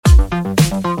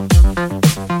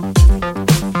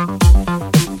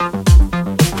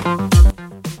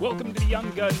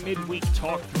midweek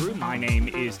talk-through. My name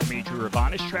is Demetri.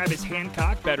 Travis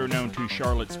Hancock, better known to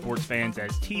Charlotte sports fans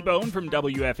as T-Bone from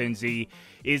WFNZ,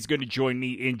 is going to join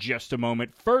me in just a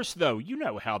moment. First, though, you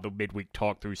know how the midweek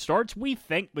talk-through starts. We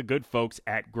thank the good folks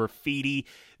at Graffiti.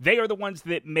 They are the ones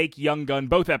that make Young Gun,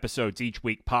 both episodes each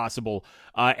week, possible.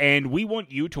 And we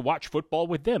want you to watch football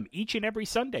with them each and every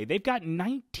Sunday. They've got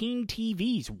 19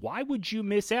 TVs. Why would you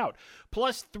miss out?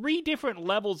 Plus 3 different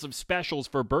levels of specials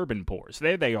for bourbon pours.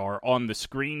 There they are on the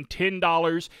screen. $10,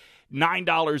 $9,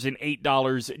 and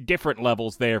 $8, different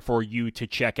levels there for you to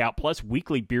check out, plus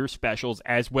weekly beer specials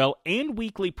as well, and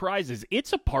weekly prizes.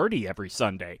 It's a party every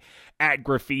Sunday at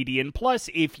Graffiti, and plus,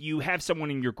 if you have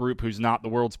someone in your group who's not the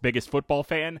world's biggest football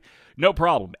fan, no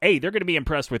problem. A, they're going to be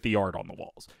impressed with the art on the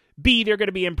walls. B, they're going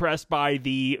to be impressed by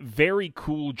the very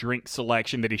cool drink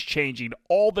selection that is changing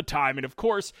all the time. And of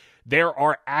course, there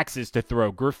are axes to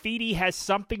throw. Graffiti has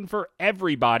something for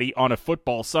everybody on a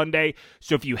football Sunday.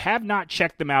 So if you have not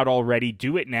checked them out already,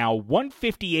 do it now.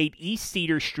 158 East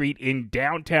Cedar Street in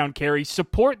downtown Cary.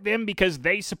 Support them because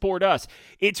they support us.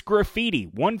 It's Graffiti,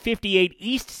 158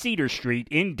 East Cedar Street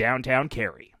in downtown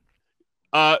Cary.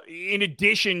 In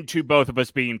addition to both of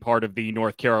us being part of the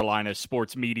North Carolina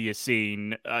sports media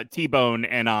scene, T-Bone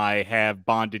and I have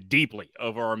bonded deeply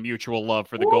over our mutual love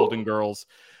for the Golden Girls.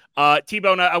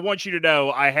 T-Bone, I want you to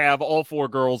know I have all 4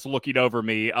 girls looking over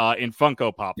me in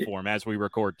Funko Pop form as we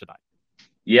record tonight.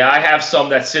 Yeah, I have some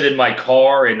that sit in my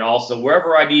car, and also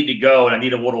wherever I need to go and I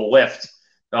need a little lift,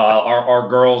 our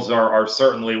girls are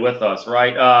certainly with us,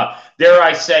 right? Dare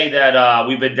I say that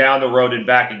we've been down the road and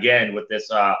back again with this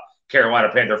Carolina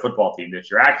Panther football team this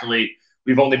year. Actually,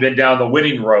 we've only been down the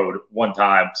winning road one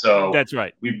time, so that's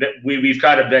right. We've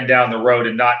kind of been down the road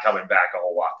and not coming back a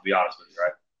whole lot, to be honest with you,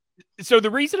 right? So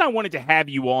the reason I wanted to have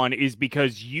you on is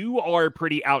because you are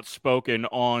pretty outspoken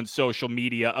on social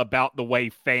media about the way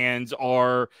fans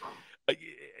are,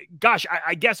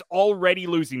 I guess already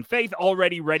losing faith,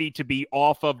 already ready to be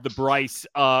off of the Bryce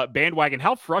bandwagon.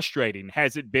 How frustrating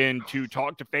has it been to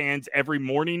talk to fans every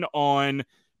morning on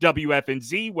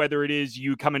WFNZ, whether it is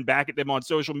you coming back at them on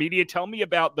social media? Tell me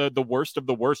about the worst of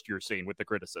the worst you're seeing with the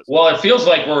criticism. Well, it feels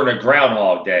like we're in a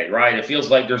Groundhog Day, right? It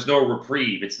feels like there's no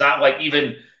reprieve. It's not like,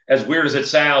 even as weird as it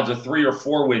sounds, a 3 or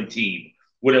 4 win team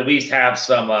would at least have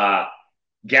some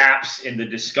gaps in the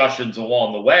discussions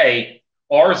along the way.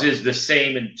 Ours is the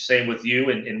same, and same with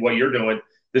you and what you're doing,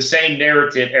 the same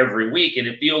narrative every week. And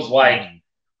it feels like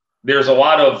there's a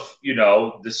lot of,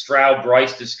 the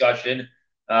Stroud-Bryce discussion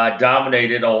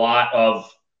dominated a lot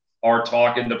of our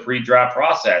talk in the pre-draft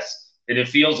process. And it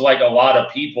feels like a lot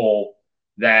of people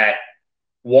that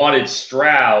wanted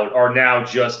Stroud are now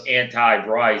just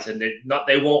anti-Bryce, and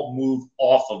they won't move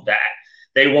off of that.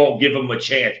 They won't give him a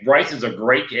chance. Bryce is a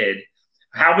great kid.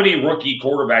 How many rookie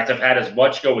quarterbacks have had as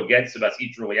much go against him as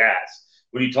he truly has?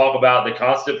 When you talk about the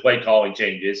constant play calling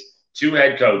changes, 2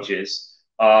 head coaches,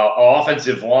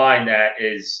 offensive line that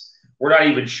is – we're not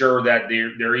even sure that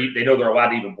they know they're allowed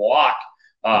to even block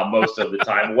most of the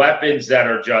time. Weapons that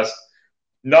are just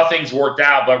nothing's worked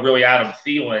out, but really Adam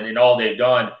Thielen and all they've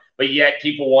done. But yet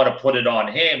people want to put it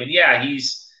on him. And yeah,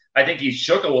 I think he's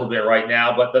shook a little bit right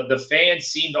now. But the fans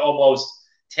seem to almost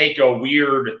take a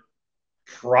weird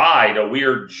pride, a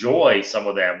weird joy, some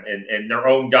of them, in their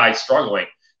own guys struggling.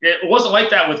 It wasn't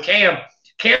like that with Cam.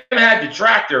 Cam had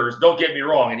detractors, don't get me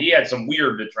wrong, and he had some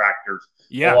weird detractors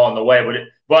along the way.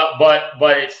 But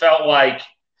it felt like,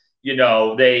 it's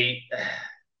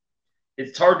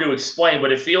hard to explain,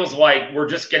 but it feels like we're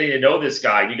just getting to know this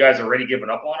guy. You guys are already giving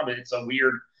up on him. It's a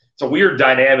weird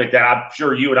dynamic that I'm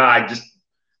sure you and I just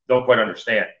don't quite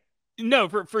understand. No,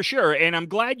 for sure. And I'm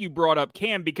glad you brought up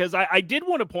Cam, because I did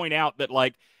want to point out that,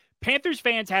 Panthers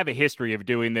fans have a history of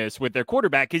doing this with their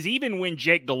quarterback, because even when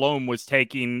Jake Delhomme was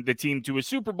taking the team to a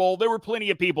Super Bowl, there were plenty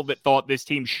of people that thought this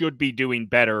team should be doing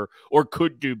better or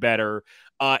could do better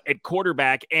at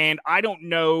quarterback. And I don't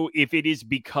know if it is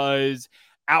because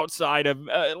outside of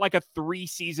a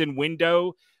 3-season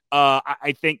window,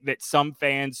 I think that some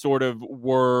fans sort of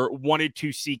wanted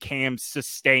to see Cam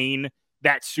sustain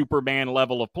that Superman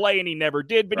level of play, and he never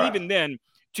did. But even then,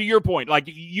 to your point,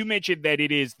 you mentioned that it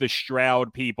is the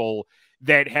Stroud people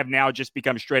that have now just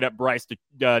become straight up Bryce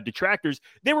detractors.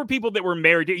 There were people that were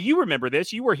married to, you remember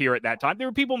this, you were here at that time. There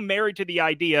were people married to the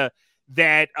idea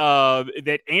that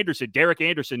Derek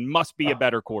Anderson must be a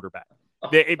better quarterback.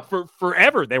 For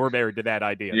forever, they were married to that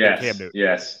idea.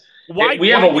 Yes. Why do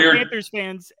Panthers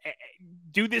fans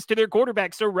do this to their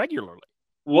quarterback so regularly?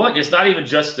 Look, it's not even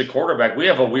just the quarterback. We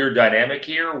have a weird dynamic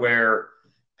here where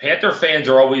Panther fans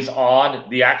are always on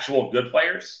the actual good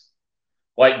players,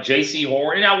 like J.C.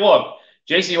 Horn. Now, look,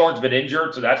 J.C. Horn's been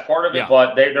injured, so that's part of it,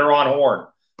 but they're on Horn.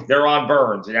 they're on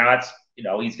Burns, and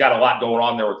now he's got a lot going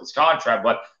on there with his contract,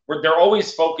 but they're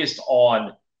always focused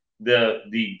on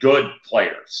the good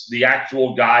players, the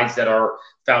actual guys that are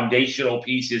foundational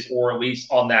pieces, or at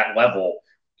least on that level.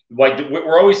 Like,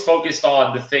 we're always focused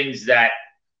on the things that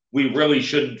we really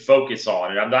shouldn't focus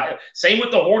on. And I'm not same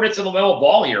with the Hornets and the LaMelo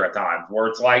Ball here at times, where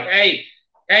it's like, hey,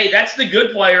 that's the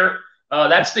good player.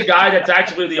 That's the guy that's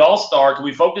actually the all-star. Can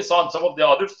we focus on some of the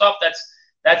other stuff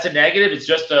that's a negative? It's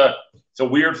just it's a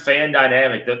weird fan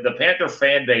dynamic. The Panther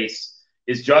fan base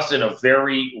is just in a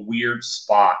very weird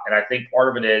spot. And I think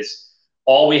part of it is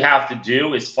all we have to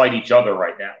do is fight each other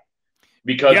right now,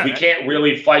 because we can't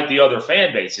really fight the other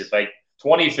fan bases. Like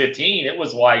 2015, it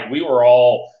was like we were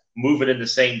all moving in the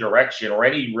same direction, or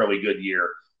any really good year.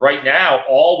 Right now,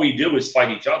 all we do is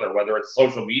fight each other, whether it's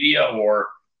social media or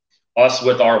us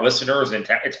with our listeners, and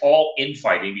it's all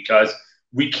infighting, because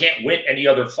we can't win any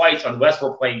other fights unless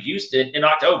we're playing Houston in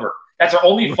October. That's our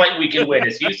only fight we can win,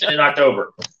 is Houston in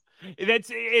October.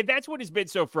 That's what has been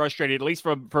so frustrating, at least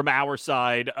from our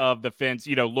side of the fence,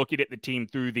 looking at the team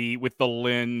with the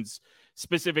lens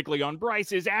specifically on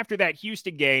Bryce, is after that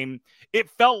Houston game, it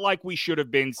felt like we should have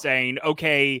been saying,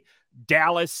 okay,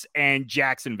 Dallas and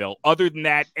Jacksonville. Other than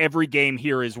that, every game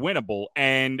here is winnable.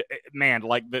 And man,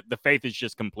 like the faith is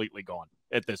just completely gone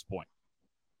at this point.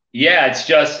 Yeah, it's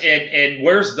just, and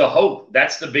where's the hope?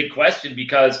 That's the big question,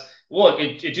 because look,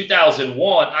 in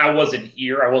 2001, I wasn't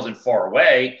here. I wasn't far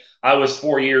away. I was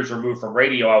 4 years removed from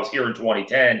radio. I was here in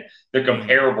 2010, the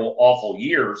comparable awful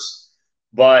years.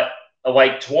 But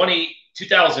like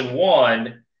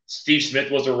 2001, Steve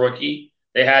Smith was a rookie.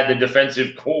 They had the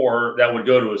defensive core that would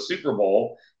go to a Super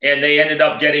Bowl, and they ended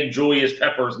up getting Julius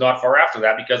Peppers not far after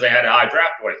that, because they had a high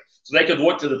draft choice. So they could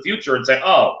look to the future and say,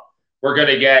 oh, we're going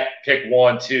to get pick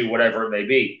 1, 2, whatever it may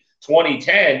be.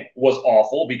 2010 was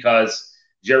awful, because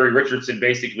Jerry Richardson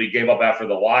basically gave up after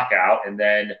the lockout,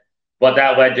 but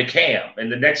that led to Cam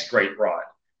and the next great run.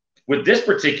 With this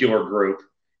particular group,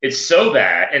 it's so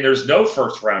bad, and there's no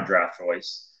first-round draft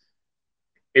choice.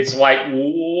 It's like,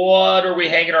 what are we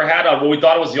hanging our hat on? Well, we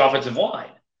thought it was the offensive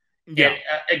line. Yeah.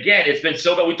 And again, it's been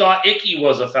so bad. We thought Icky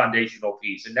was a foundational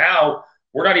piece, and now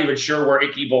we're not even sure where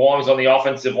Icky belongs on the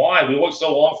offensive line. We looked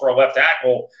so long for a left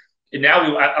tackle, and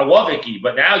now I love Icky,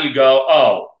 but now you go,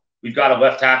 oh, we've got a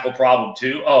left tackle problem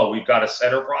too. Oh, we've got a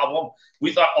center problem.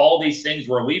 We thought all these things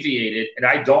were alleviated, and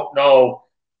I don't know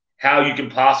how you can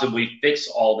possibly fix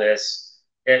all this.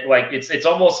 It's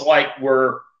almost like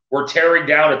we're tearing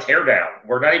down a teardown.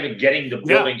 We're not even getting the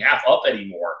building half up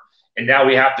anymore, and now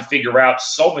we have to figure out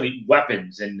so many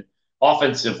weapons and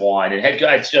offensive line and head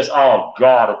guy. It's just, oh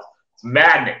God, it's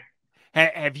maddening.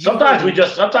 Sometimes we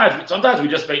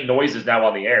just make noises now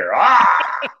on the air. I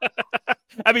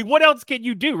mean, what else can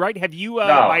you do, right? Have you,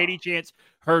 by any chance,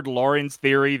 heard Lauren's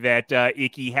theory that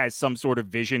Icky has some sort of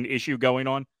vision issue going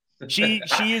on? She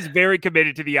is very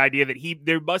committed to the idea that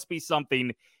there must be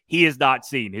something he has not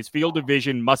seen. His field of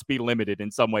vision must be limited in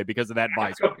some way because of that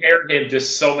visor. I compared him to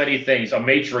so many things. A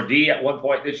maitre d' at one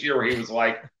point this year, where he was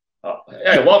like,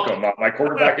 hey, welcome. My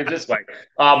quarterback is this way.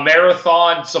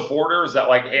 Marathon supporters that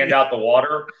hand out the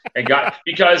water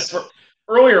because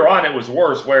earlier on it was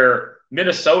worse, where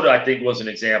Minnesota, I think, was an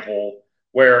example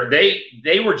where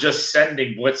they were just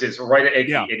sending blitzes right at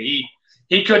Icky, and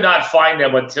he could not find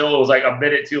them until it was like a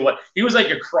minute too late. He was like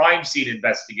a crime scene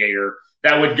investigator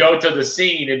that would go to the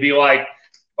scene and be like,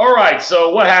 all right,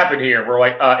 so what happened here? We're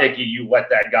like, Icky, you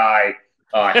let that guy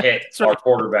hit our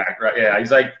quarterback, right? Yeah, he's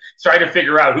like trying to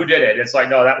figure out who did it. It's like,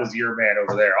 no, that was your man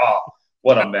over there. Oh,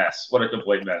 what a mess. What a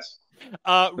complete mess.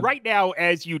 Right now,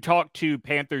 as you talk to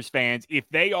Panthers fans, if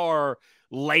they are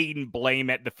laying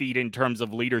blame at the feet in terms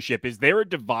of leadership, is there a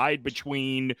divide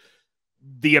between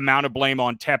the amount of blame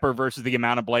on Tepper versus the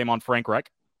amount of blame on Frank Reich?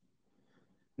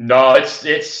 No,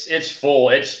 it's full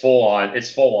on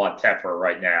Tepper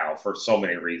right now for so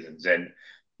many reasons, and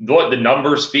the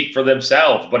numbers speak for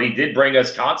themselves. But he did bring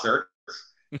us concerts,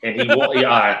 and he will.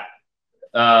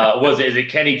 Is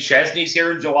it Kenny Chesney's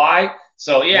here in July?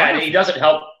 So yeah, and he doesn't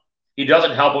help. He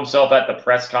doesn't help himself at the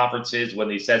press conferences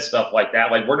when he says stuff like that.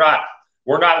 Like we're not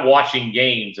watching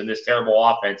games in this terrible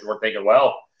offense, and we're thinking,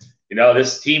 well,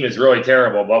 this team is really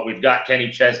terrible, but we've got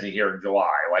Kenny Chesney here in July.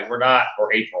 Like we're not,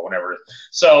 or April, whenever it is.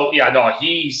 So yeah, no,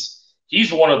 he's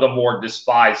one of the more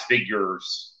despised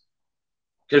figures,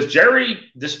 because Jerry,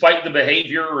 despite the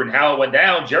behavior and how it went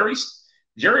down, Jerry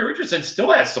Richardson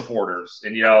still has supporters,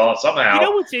 and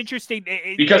somehow. What's interesting?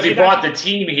 Because he brought the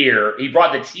team here. He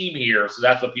brought the team here, so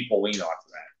that's what people lean on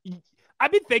for that.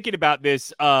 I've been thinking about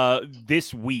this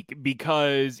this week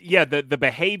because the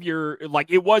behavior,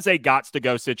 like, it was a gots to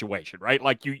go situation, right?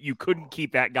 Like you couldn't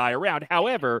keep that guy around.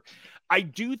 However, I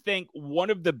do think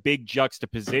one of the big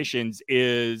juxtapositions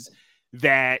is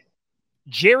that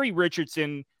Jerry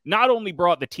Richardson not only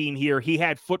brought the team here, he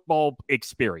had football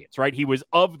experience, right? He was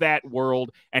of that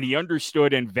world and he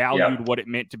understood and valued what it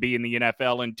meant to be in the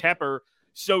NFL. And Tepper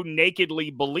so nakedly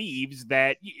believes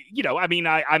that,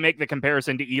 I make the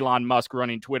comparison to Elon Musk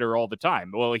running Twitter all the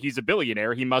time. Well, he's a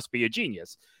billionaire. He must be a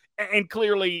genius. And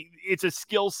clearly it's a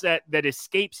skill set that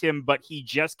escapes him, but he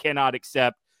just cannot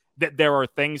accept that there are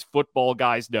things football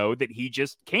guys know that he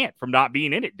just can't from not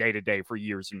being in it day to day for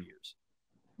years and years.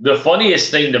 The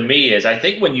funniest thing to me is I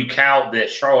think when you count that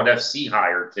Charlotte FC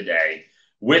hired today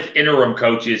with interim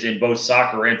coaches in both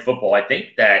soccer and football, I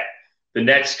think that the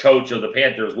next coach of the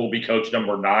Panthers will be coach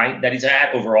number 9 that he's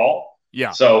had overall.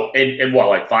 Yeah. So in what,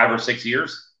 like 5 or 6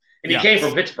 years? And he came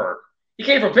from Pittsburgh.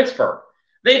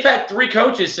 They've had 3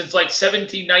 coaches since like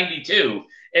 1792.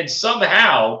 And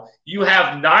somehow you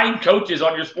have 9 coaches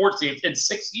on your sports team in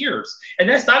 6 years. And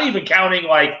that's not even counting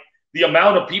like the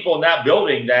amount of people in that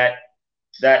building that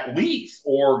leave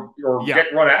or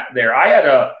get run out there. I had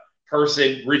a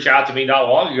person reach out to me not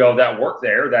long ago that worked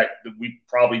there that we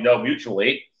probably know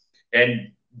mutually.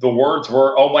 And the words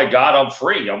were, "Oh my God, I'm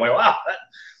free." I'm like, wow,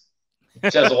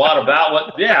 that says a lot about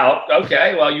what,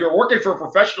 okay. Well, you're working for a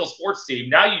professional sports team.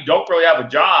 Now you don't really have a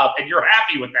job and you're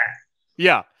happy with that.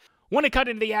 Yeah. Want to cut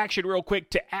into the action real quick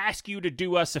to ask you to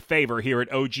do us a favor here at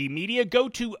OG Media. Go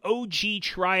to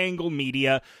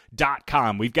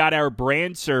ogtrianglemedia.com. We've got our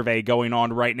brand survey going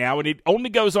on right now, and it only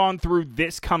goes on through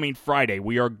this coming Friday.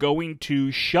 We are going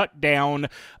to shut down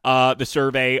the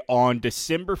survey on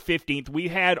December 15th. We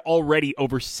had already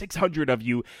over 600 of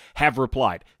you have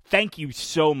replied. Thank you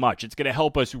so much. It's going to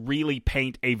help us really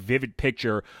paint a vivid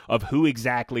picture of who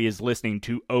exactly is listening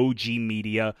to OG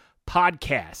Media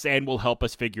podcasts, and will help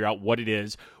us figure out what it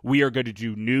is we are going to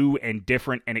do new and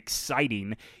different and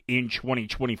exciting in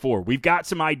 2024. We've got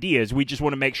some ideas. We just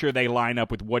want to make sure they line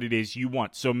up with what it is you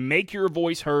want. So make your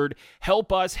voice heard.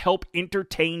 Help us help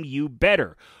entertain you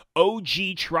better.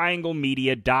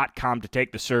 ogtrianglemedia.com to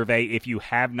take the survey if you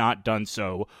have not done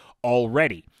so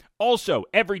already. Also,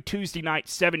 every Tuesday night,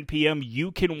 7 p.m.,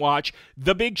 you can watch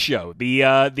The Big Show, the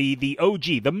OG,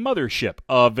 the mothership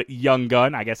of Young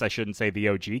Gun. I guess I shouldn't say the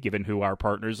OG, given who our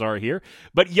partners are here.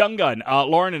 But Young Gun,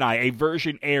 Lauren and I, a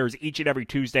version airs each and every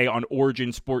Tuesday on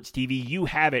Origin Sports TV. You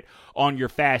have it on your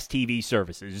fast TV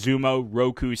services. Xumo,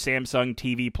 Roku, Samsung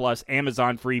TV Plus,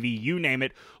 Amazon Freevee, you name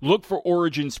it. Look for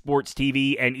Origin Sports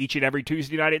TV, and each and every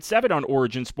Tuesday night at 7 on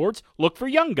Origin Sports, look for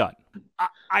Young Gun.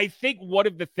 I think one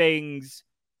of the things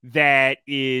that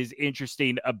is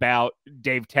interesting about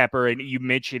Dave Tepper, and you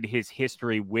mentioned his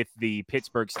history with the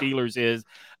Pittsburgh Steelers, is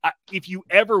if you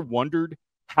ever wondered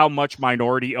how much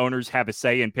minority owners have a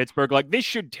say in Pittsburgh, like, this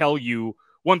should tell you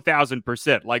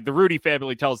 1,000%. Like, the Rudy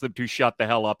family tells them to shut the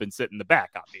hell up and sit in the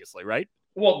back, obviously, right?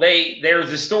 Well,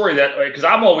 there's a story that, because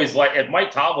I'm always like, if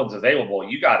Mike Tomlin's available,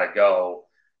 you got to go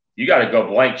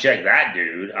blank check that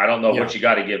dude. I don't know what you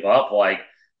got to give up.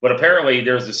 But apparently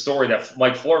there's a story that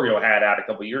Mike Florio had out a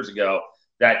couple of years ago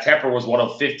that Tepper was one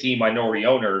of 15 minority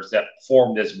owners that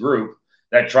formed this group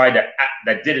that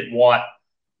didn't want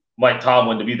Mike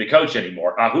Tomlin to be the coach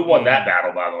anymore. Who won that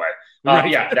battle, by the way?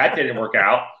 Yeah, that didn't work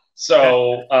out.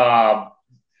 So,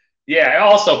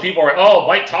 also people are,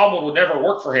 Mike Tomlin would never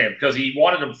work for him because he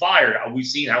wanted him fired. We've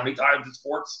seen how many times in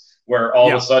sports where all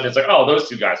of a sudden it's like, those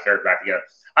two guys paired back together.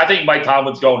 I think Mike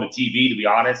Tomlin's going to TV, to be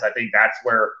honest. I think that's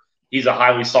where he's a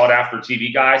highly sought-after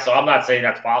TV guy, so I'm not saying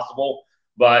that's possible.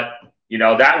 But,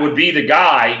 that would be the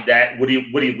guy that – would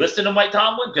he listen to Mike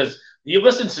Tomlin? Because he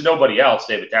listens to nobody else,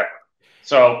 David Tepper.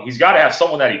 So he's got to have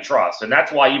someone that he trusts. And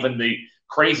that's why even the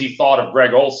crazy thought of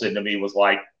Greg Olsen to me was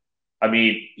like, would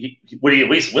he at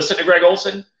least listen to Greg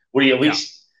Olsen? Would he at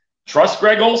least trust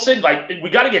Greg Olsen? Like, we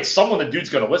got to get someone the dude's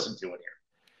going to listen to in here.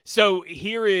 So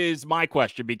here is my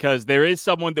question, because there is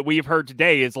someone that we've heard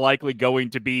today is likely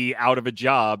going to be out of a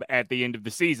job at the end of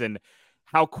the season.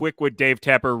 How quick would Dave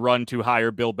Tepper run to hire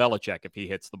Bill Belichick if he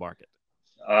hits the market?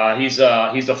 He's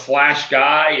a flash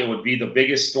guy. It would be the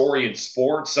biggest story in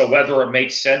sports. So whether it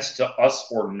makes sense to us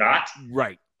or not,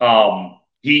 right?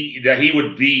 He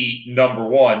would be number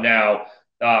one. Now,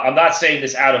 I'm not saying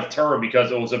this out of turn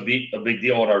because it was a big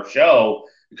deal on our show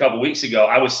a couple of weeks ago.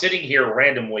 I was sitting here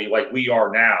randomly like we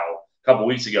are now a couple of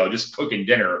weeks ago, just cooking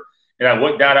dinner. And I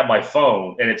looked down at my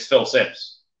phone and it's Phil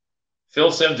Simms.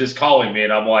 Phil Simms is calling me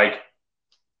and I'm like,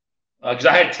 because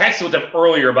I had texted with him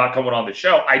earlier about coming on the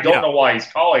show. I don't know why he's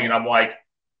calling. And I'm like,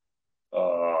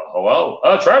 hello?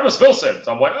 Travis, Phil Simms.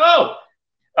 I'm like,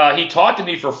 He talked to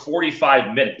me for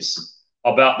 45 minutes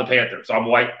about the Panthers. So I'm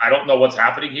like, I don't know what's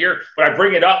happening here, but I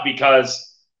bring it up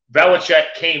because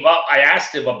Belichick came up. I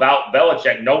asked him about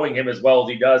Belichick, knowing him as well as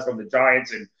he does from the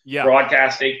Giants and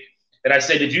broadcasting. And I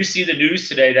said, did you see the news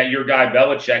today that your guy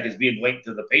Belichick is being linked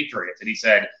to the Patriots? And he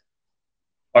said,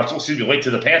 linked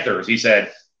to the Panthers. He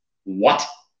said, what?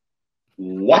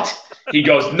 What? He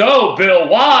goes, no, Bill,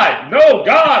 why? No,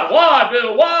 God, why,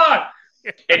 Bill, why?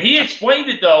 And he explained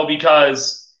it, though,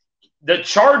 because the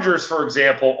Chargers, for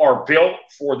example, are built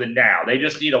for the now. They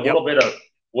just need a little bit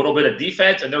of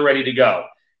defense, and they're ready to go.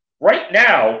 Right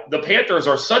now, the Panthers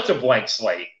are such a blank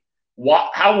slate.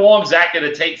 How long is that going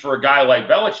to take for a guy like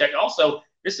Belichick? Also,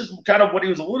 this is kind of what he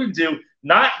was alluding to.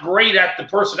 Not great at the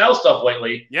personnel stuff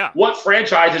lately. Yeah. What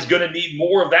franchise is going to need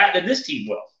more of that than this team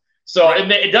will? So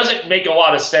it doesn't make a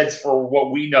lot of sense for what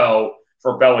we know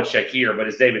for Belichick here. But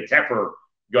is David Tepper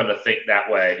going to think that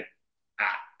way?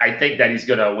 I think that he's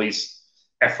going to at least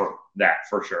effort that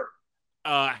for sure.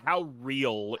 How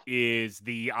real is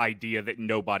the idea that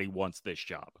nobody wants this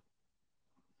job?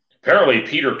 Apparently,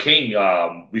 Peter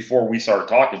King, before we started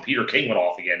talking, Peter King went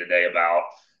off again today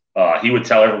about he would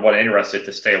tell everyone interested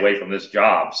to stay away from this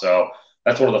job. So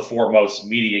that's one of the foremost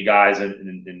media guys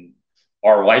in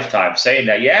our lifetime saying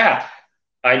that. Yeah,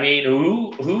 I mean,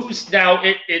 who's now?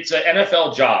 It's an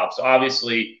NFL job, so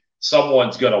obviously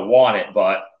someone's going to want it.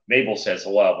 But Mabel says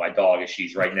hello, my dog, as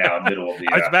she's right now in the middle of the.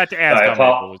 I was about to ask.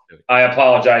 I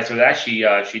apologize for that. She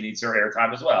needs her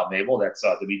airtime as well. Mabel, that's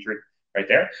Demetri. Right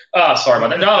there. Sorry about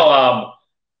that. No,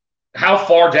 how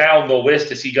far down the list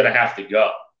is he going to have to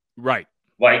go? Right.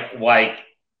 Like,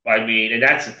 I mean, and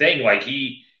that's the thing. Like,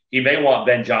 he may want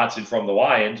Ben Johnson from the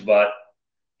Lions, but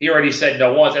he already said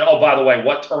no once. And, oh, by the way,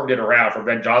 what turned it around for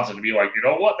Ben Johnson to be like, you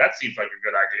know what? That seems like a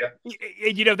good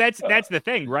idea. You know, that's the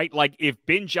thing, right? Like, if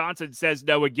Ben Johnson says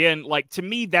no again, like, to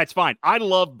me, that's fine. I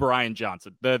love Brian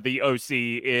Johnson, the OC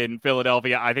in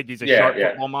Philadelphia. I think he's a sharp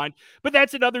football mind. But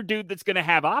that's another dude that's going to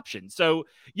have options. So,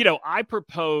 you know, I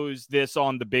proposed this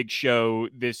on the big show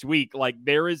this week. Like,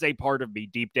 there is a part of me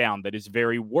deep down that is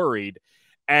very worried.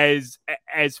 As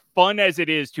fun as it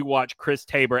is to watch Chris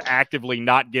Tabor actively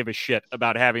not give a shit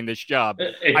about having this job,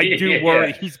 I do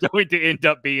worry he's going to end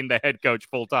up being the head coach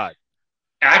full time.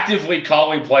 Actively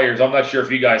calling players. I'm not sure if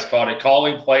you guys caught it.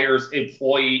 Calling players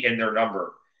employee in their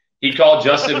number. He called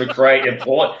Justin McCray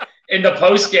employee in the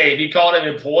post game. He called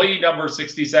him employee number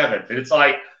 67, and it's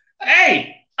like,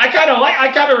 hey, I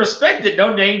kind of respect it.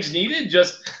 No names needed.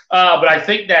 Just, but I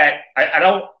think that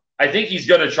I think he's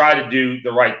going to try to do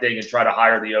the right thing and try to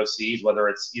hire the OCs, whether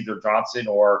it's either Johnson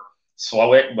or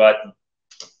slow it. But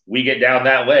we get down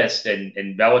that list, and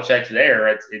Belichick's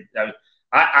there.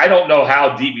 I don't know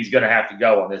how deep he's going to have to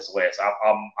go on this list.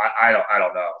 I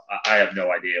don't know. I have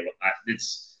no idea.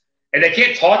 And they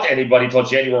can't talk to anybody until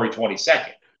January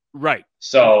 22nd. Right.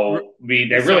 So I mean,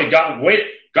 they really got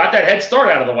that head start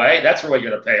out of the way. That's really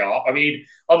going to pay off. I mean,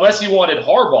 unless you wanted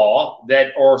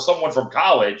Harbaugh or someone from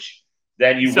college.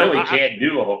 Then you really can't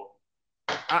do it.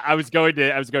 I was going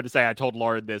to say, I told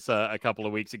Lauren this a couple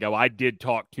of weeks ago. I did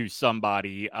talk to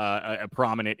somebody, a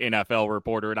prominent NFL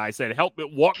reporter, and I said,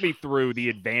 walk me through the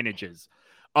advantages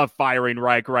of firing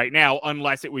Reich right now,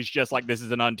 unless it was just like, this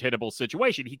is an untenable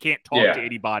situation. He can't talk to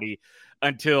anybody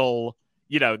until,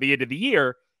 the end of the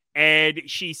year. And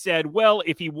she said, well,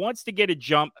 if he wants to get a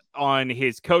jump on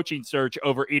his coaching search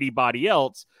over anybody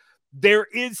else, there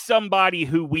is somebody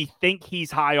who we think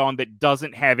he's high on that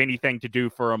doesn't have anything to do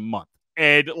for a month.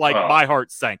 And my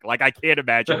heart sank. Like, I can't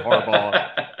imagine Harbaugh.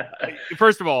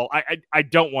 First of all, I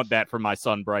don't want that for my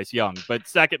son, Bryce Young. But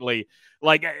secondly,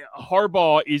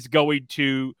 Harbaugh is going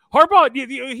to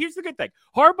here's the good thing.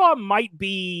 Harbaugh might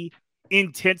be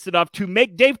intense enough to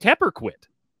make Dave Tepper quit.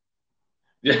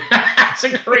 That's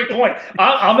a great point.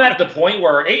 I'm at the point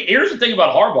where here's the thing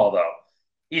about Harbaugh, though.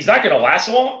 He's not going to last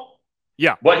long.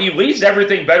 Yeah, but he leaves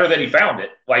everything better than he found it.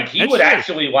 Like he would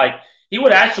actually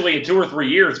in 2 or 3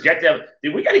 years get them.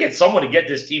 We got to get someone to get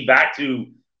this team back to.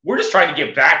 We're just trying to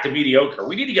get back to mediocre.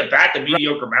 We need to get back to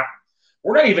mediocre mountain.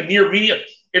 We're not even near mediocre.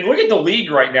 And look at the league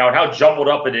right now and how jumbled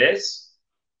up it is.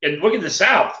 And look at the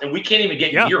South, and we can't even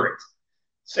get near it.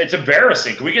 So it's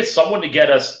embarrassing. Can we get someone to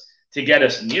get us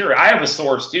near it? I have a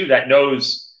source too that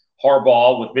knows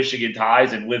Harbaugh with Michigan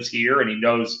ties and lives here, and he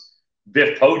knows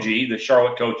Biff Poggi, the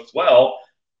Charlotte coach as well.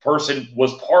 Person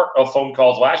was part of phone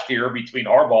calls last year between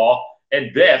Harbaugh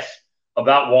and Biff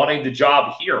about wanting the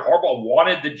job here. Harbaugh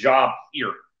wanted the job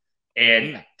here,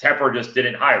 and Tepper just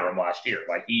didn't hire him last year.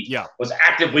 Like he was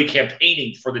actively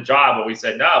campaigning for the job, but we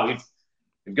said, no,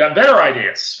 we've got better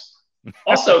ideas.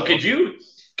 Also, could you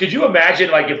imagine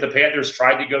if the Panthers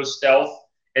tried to go stealth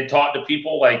and talk to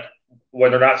people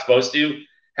when they're not supposed to,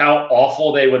 how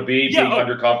awful they would be being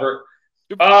undercover.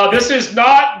 This is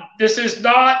not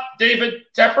David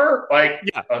Tepper.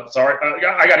 Sorry,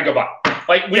 I got to go by.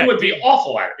 We would be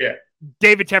awful at it. Yeah.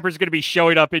 David Tepper's going to be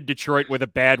showing up in Detroit with a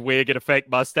bad wig and a fake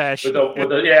mustache. With a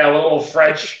little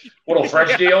French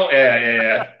deal.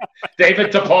 Yeah.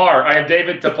 David Tepar. I am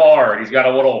David Tepar. He's got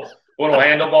a little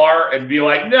handlebar and be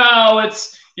like, no,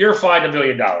 you're fined $1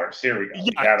 million. Here we go.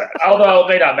 Yeah. Although it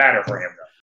may not matter for him though.